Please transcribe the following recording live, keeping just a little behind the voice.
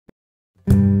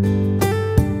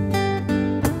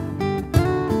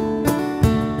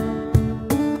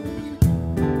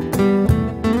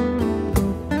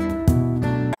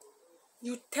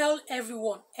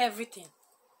everyone everything.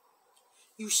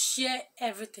 You share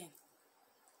everything.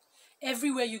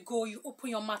 Everywhere you go, you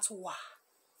open your mouth. Wow.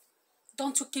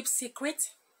 Don't you keep secret?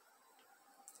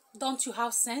 Don't you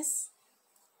have sense?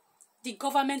 The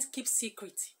government keeps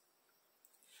secret.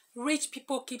 Rich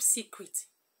people keep secret.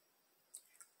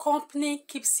 Company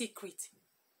keep secret.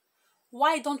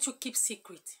 Why don't you keep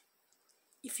secret?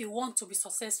 If you want to be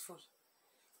successful,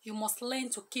 you must learn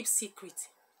to keep secret.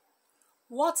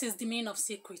 What is the meaning of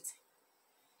secret?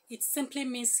 It simply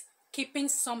means keeping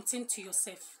something to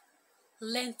yourself.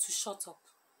 Learn to shut up.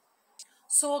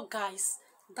 So guys,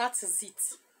 that is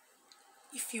it.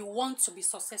 If you want to be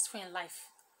successful in life,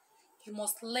 you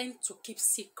must learn to keep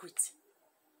secret.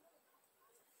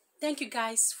 Thank you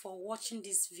guys for watching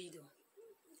this video.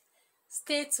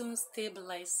 Stay tuned, stay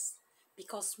blessed,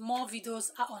 because more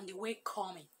videos are on the way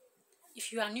coming.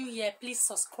 If you are new here, please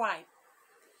subscribe.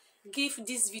 Give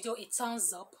this video a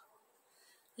thumbs up.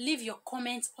 Leave your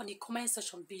comments on the comment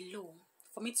section below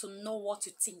for me to know what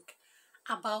you think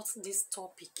about this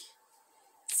topic.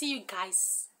 See you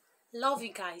guys. Love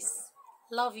you guys.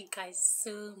 Love you guys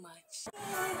so much.